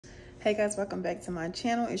Hey guys, welcome back to my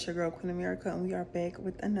channel. It's your girl Queen America, and we are back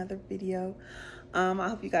with another video. I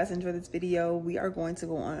hope you guys enjoy this video. We are going to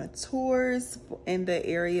go on a tours in the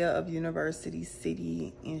area of University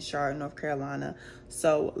City in Charlotte, North Carolina.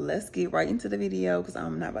 So let's get right into the video because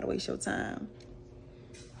I'm not about to waste your time.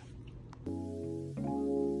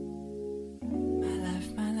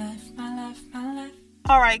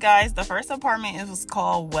 All right guys, the first apartment was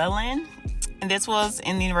called Welland. And this was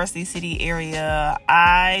in the University City area.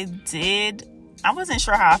 I wasn't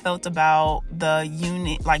sure how I felt about the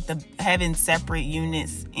unit, like having separate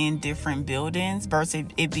units in different buildings versus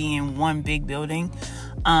it being one big building.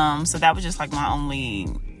 So that was just like my only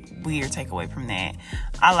weird takeaway from that.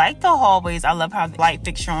 I like the hallways. I love how the light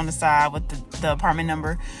fixture on the side with the apartment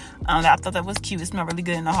number. I thought that was cute. It smelled really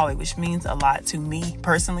good in the hallway, which means a lot to me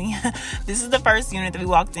personally. This is the first unit that we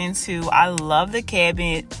walked into. I love the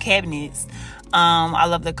cabinets. I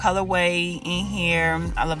love the colorway in here.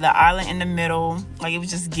 I love the island in the middle. Like, it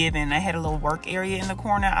was just given. I had a little work area in the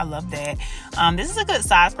corner. I love that. This is a good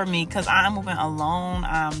size for me because I'm moving alone.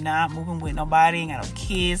 I'm not moving with nobody. Ain't got no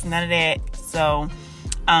kids, none of that. So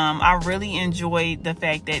I really enjoyed the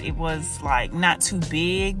fact that it was like not too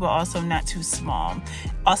big but also not too small.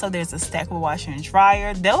 Also, there's a stackable washer and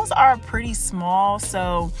dryer. Those are pretty small,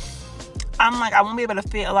 so I'm like, I won't be able to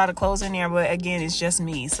fit a lot of clothes in there, but again, it's just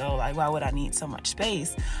me, so like, why would I need so much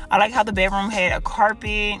space? I like how the bedroom had a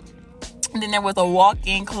carpet, and then there was a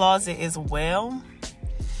walk-in closet as well.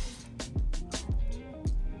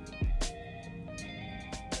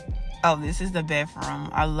 Oh, this is the bedroom.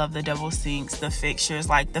 I love the double sinks, the fixtures,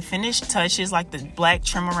 like the finished touches, like the black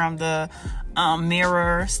trim around the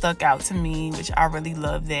mirror stuck out to me, which I really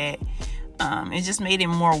love that. It just made it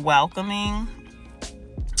more welcoming.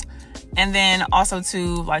 And then also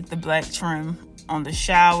too, like the black trim on the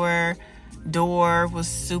shower door was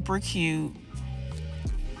super cute.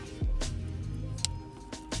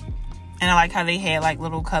 And I like how they had like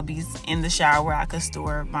little cubbies in the shower where I could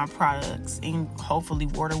store my products, and hopefully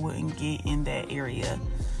water wouldn't get in that area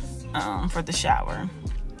for the shower.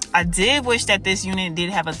 I did wish that this unit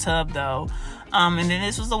did have a tub though. And then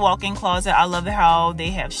this was the walk-in closet. I love how they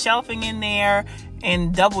have shelving in there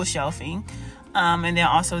and double shelving. And then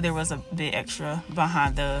also there was a bit extra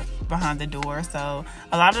behind the door. So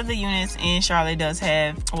a lot of the units in Charlotte does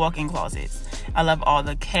have walk-in closets. I love all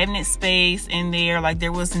the cabinet space in there. Like,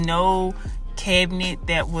 there was no cabinet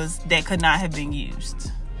that could not have been used.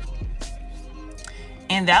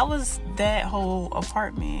 And that was that whole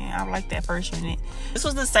apartment. I like that first unit. This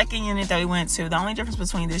was the second unit that we went to. The only difference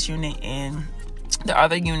between this unit and the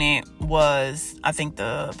other unit was, I think,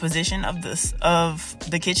 the position of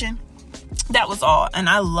the kitchen. That was all. And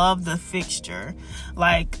I love the fixture.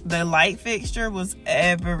 Like, the light fixture was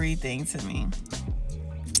everything to me.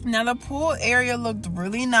 Now, the pool area looked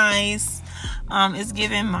really nice. It's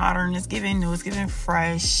giving modern, it's giving new, it's giving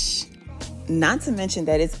fresh. Not to mention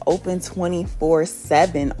that it's open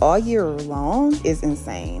 24/7 all year long is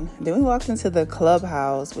insane. Then we walked into the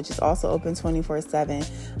clubhouse, which is also open 24/7.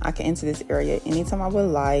 I can enter this area anytime I would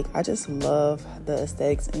like. I just love the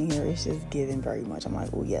aesthetics in here. It's just giving very much. I'm like,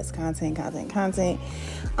 oh yes, content.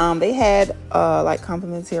 They had like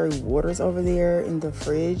complimentary waters over there in the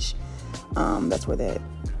fridge. That's where that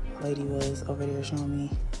lady was over there showing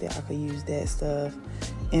me that I could use that stuff.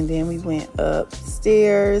 And then we went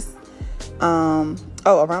upstairs.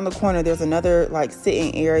 Around the corner there's another like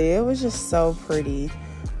sitting area. It was just so pretty.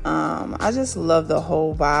 I just love the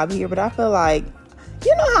whole vibe here, but I feel like,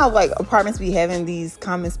 you know how like apartments be having these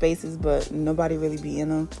common spaces but nobody really be in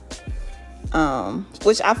them,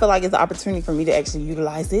 which I feel like is an opportunity for me to actually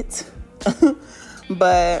utilize it.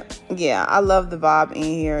 But yeah, I love the vibe in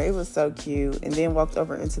here. It was so cute. And then walked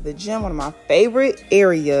over into the gym, one of my favorite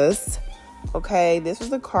areas. Okay, this was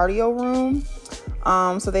the cardio room.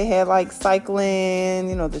 So they had like cycling,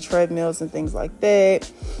 you know, the treadmills and things like that.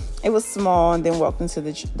 It was small. And then walked into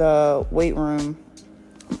the weight room.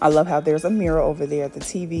 I love how there's a mirror over there, the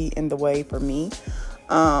TV in the way for me.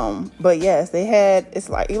 But yes,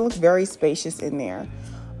 it looked very spacious in there,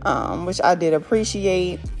 which I did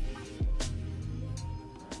appreciate.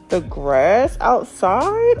 The grass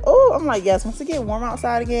outside. Oh, I'm like, yes, once it get warm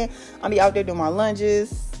outside again, I'll be out there doing my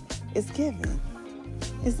lunges. It's giving.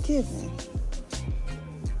 It's giving.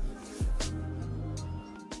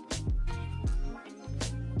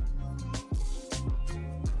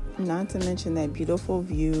 Not to mention that beautiful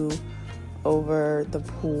view over the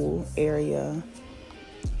pool area.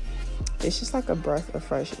 It's just like a breath of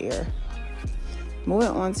fresh air. Moving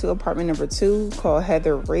on to apartment number 2 called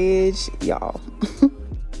Heather Ridge. Y'all.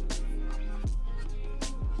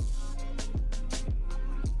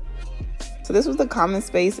 So this was the common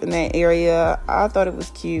space in that area. I thought it was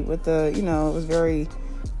cute with the, you know, it was very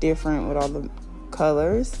different with all the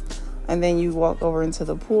colors. And then you walk over into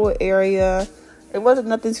the pool area. It wasn't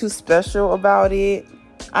nothing too special about it.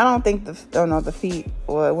 I don't think the feet,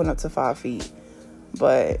 well, it went up to 5 feet.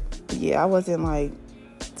 But yeah, I wasn't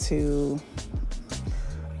too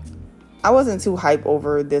hype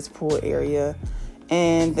over this pool area.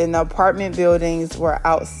 And then the apartment buildings were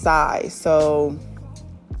outside. So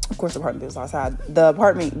of course the apartment buildings outside. The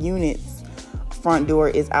apartment unit's front door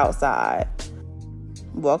is outside.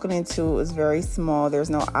 Walking into it is very small. There's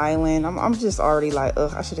no island. I'm just already like,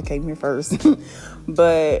 ugh, I should have came here first.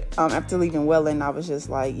 But after leaving Welland, I was just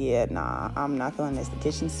like, yeah, nah, I'm not feeling this. The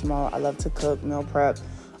kitchen's small. I love to cook, meal prep.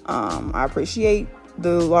 I appreciate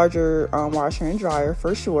the larger washer and dryer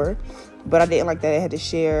for sure, but I didn't like that I had to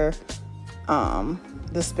share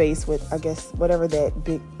the space with, I guess, whatever that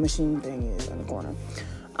big machine thing is in the corner.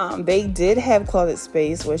 They did have closet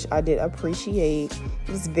space, which I did appreciate. It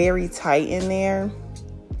was very tight in there.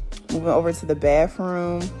 Moving over to the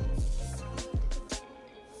bathroom,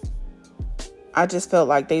 I just felt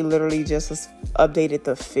like they literally just updated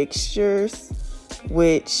the fixtures,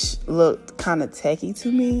 which looked kind of tacky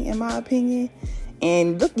to me, in my opinion.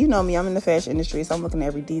 And look, you know me, I'm in the fashion industry, so I'm looking at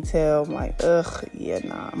every detail. I'm like, ugh, yeah,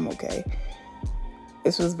 nah, I'm okay.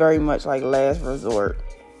 This was very much like last resort,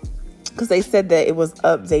 because they said that it was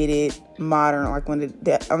updated, modern, like when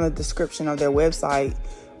on the description of their website,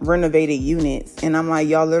 renovated units. And I'm like,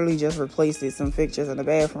 y'all literally just replaced some fixtures in the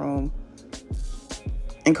bathroom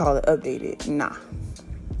and call it updated. Nah.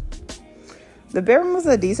 The bedroom was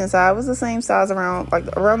a decent size. It was the same size, around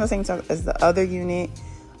the same size as the other unit.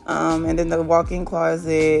 And then the walk-in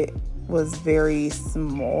closet was very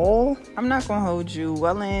small. I'm not gonna hold you.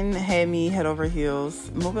 Welland had me head over heels.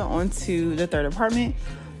 Moving on to the third apartment,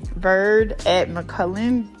 Verd at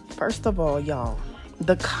McCullen. First of all, y'all,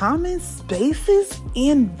 the common spaces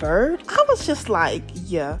in Verd, I was just like,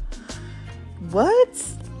 yeah, what?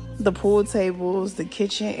 The pool tables, the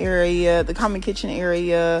kitchen area, the common kitchen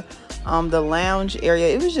area, the lounge area,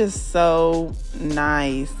 it was just so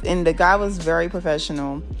nice. And the guy was very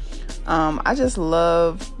professional. I just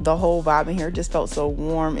love the whole vibe in here. It just felt so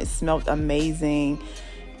warm. It smelled amazing.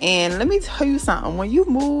 And let me tell you something, when you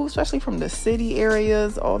move, especially from the city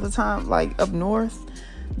areas all the time, like up north,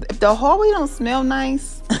 if the hallway don't smell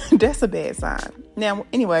nice, that's a bad sign. Now,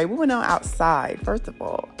 anyway, we went on outside. First of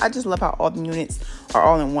all, I just love how all the units are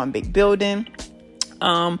all in one big building.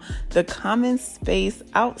 The common space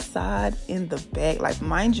outside in the back, like,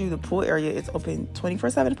 mind you, the pool area is open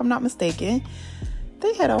 24/7 if I'm not mistaken.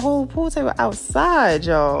 They had a whole pool table outside,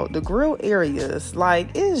 y'all. The grill areas, like,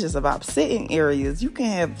 it's just about sitting areas. You can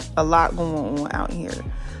have a lot going on out here.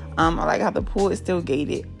 I like how the pool is still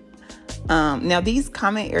gated. Now these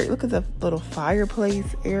common areas, look at the little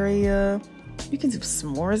fireplace area. You can do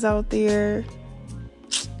s'mores out there.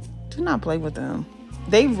 Do not play with them.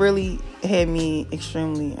 They really had me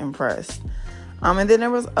extremely impressed. And then there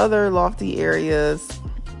was other lofty areas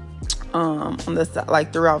on the side,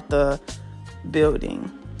 like throughout the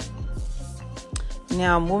building.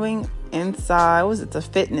 Now moving inside, was it the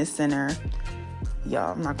fitness center?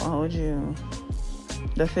 Y'all, I'm not gonna hold you.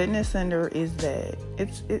 The fitness center is that.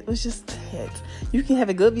 It was just that. You can have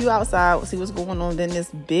a good view outside, see what's going on. Then this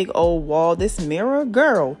big old wall, this mirror,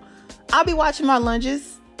 girl. I'll be watching my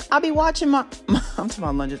lunges. I'll be watching my I'm talking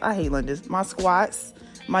about lunges. I hate lunges. My squats,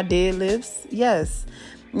 my deadlifts. Yes.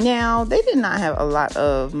 Now, they did not have a lot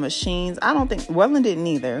of machines. I don't think Welland didn't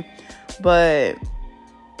either. But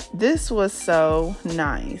this was so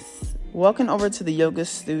nice. Walking over to the yoga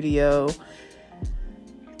studio,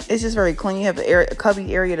 it's just very clean. You have a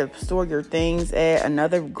cubby area to store your things at.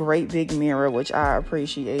 Another great big mirror, which I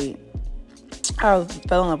appreciate. I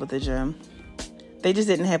fell in love with the gym. They just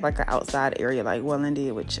didn't have like an outside area like Welland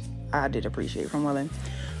did, which I did appreciate from Welland.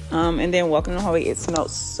 And then walking the hallway, it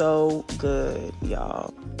smelled so good,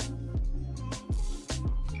 y'all.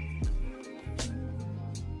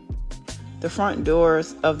 The front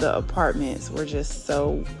doors of the apartments were just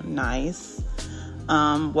so nice.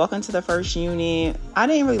 Welcome to the first unit. I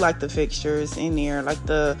didn't really like the fixtures in there, like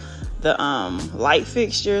the light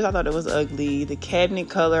fixtures. I thought it was ugly. The cabinet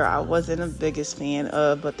color I wasn't the biggest fan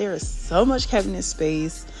of, but there is so much cabinet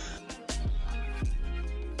space.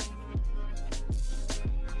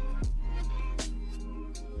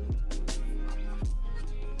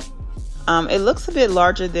 It looks a bit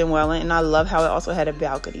larger than Welland, and I love how it also had a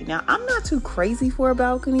balcony. Now, I'm not too crazy for a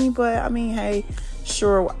balcony, but I mean, hey,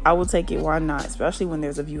 sure, I will take it. Why not? Especially when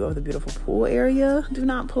there's a view of the beautiful pool area. Do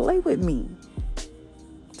not play with me.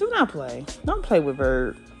 Do not play. Don't play with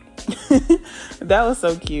Verd. That was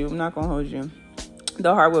so cute. I'm not gonna hold you.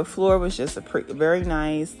 The hardwood floor was just very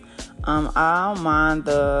nice. I don't mind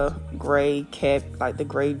the gray like the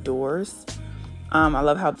gray doors. I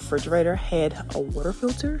love how the refrigerator had a water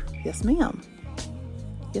filter. Yes, ma'am.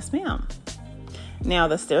 Yes, ma'am. Now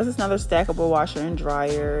the stairs is another stackable washer and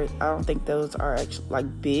dryer. I don't think those are actually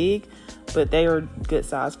like big, but they are good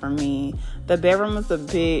size for me. The bedroom was a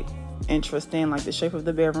bit interesting. Like the shape of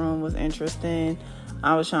the bedroom was interesting.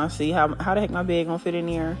 I was trying to see how the heck my bed gonna fit in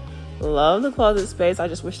here. Love the closet space. I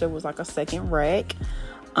just wish there was like a second rack.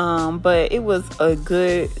 But it was a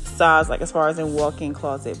good size, like as far as in walk-in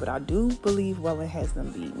closet. But I do believe Welland has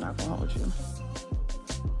them beat. Not gonna hold you.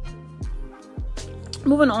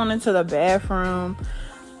 Moving on into the bathroom,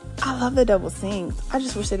 I love the double sinks. I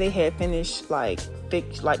just wish that they had finished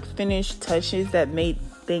finished touches that made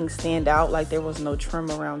things stand out. Like there was no trim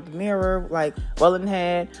around the mirror like Welland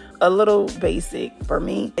had. A little basic for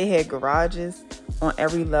me. They had garages on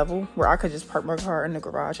every level where I could just park my car in the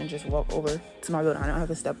garage and just walk over to my building. I don't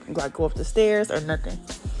have to go up the stairs or nothing.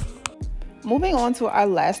 Moving on to our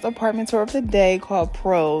last apartment tour of the day called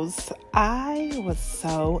Pros. I was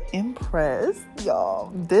so impressed,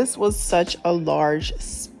 y'all. This was such a large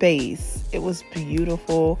space. It was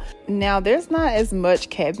beautiful. Now, there's not as much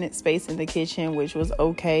cabinet space in the kitchen, which was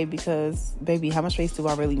okay because, baby, how much space do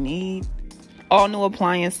I really need? All new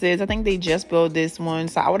appliances. I think they just built this one,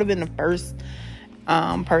 so I would have been the first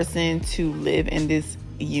person to live in this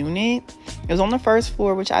unit. It was on the first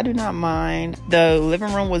floor, which I do not mind. The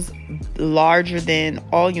living room was larger than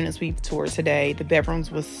all units we've toured today. The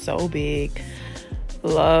bedrooms was so big.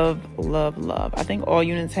 Love. I think all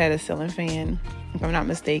units had a ceiling fan, if I'm not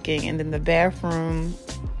mistaken. And then the bathroom,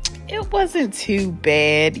 it wasn't too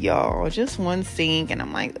bad, y'all. Just one sink, and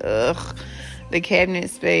I'm like, ugh. The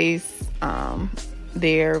cabinet space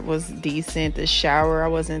there was decent. The shower I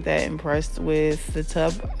wasn't that impressed with. The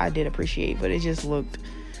tub I did appreciate, but it just looked,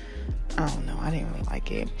 I don't know, I didn't really like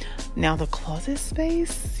it. Now the closet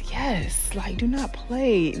space, yes, like do not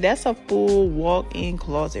play. That's a full walk-in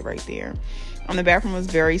closet right there. The bathroom was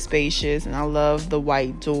very spacious, and I love the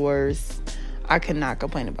white doors. I could not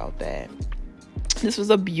complain about that. This was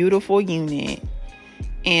a beautiful unit.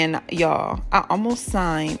 And y'all, I almost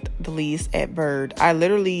signed the lease at Bird. I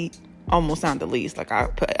literally almost signed the lease. Like I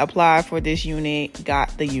applied for this unit,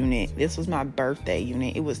 got the unit. This was my birthday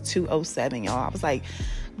unit. It was 207, y'all. I was like,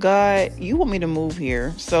 God, you want me to move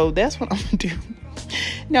here, so that's what I'm gonna do.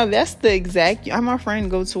 Now that's the exact, I had my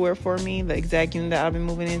friend go tour for me, the exact unit that I've been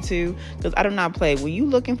moving into, because I do not play. When you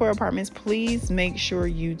looking for apartments, please make sure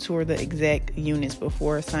you tour the exact units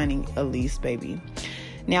before signing a lease, baby.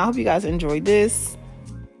 Now I hope you guys enjoyed this.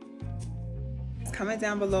 Comment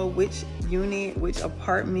down below which unit, which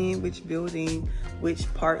apartment, which building,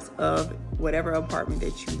 which parts of whatever apartment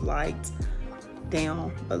that you liked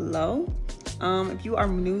down below. If you are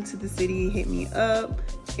new to the city, hit me up.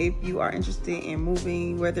 If you are interested in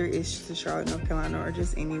moving, whether it's to Charlotte, North Carolina, or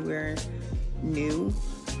just anywhere new,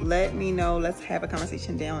 let me know. Let's have a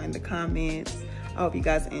conversation down in the comments. I hope you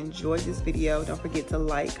guys enjoyed this video. Don't forget to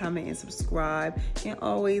like, comment, and subscribe. And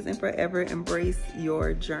always and forever embrace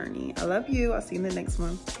your journey. I love you. I'll see you in the next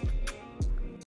one.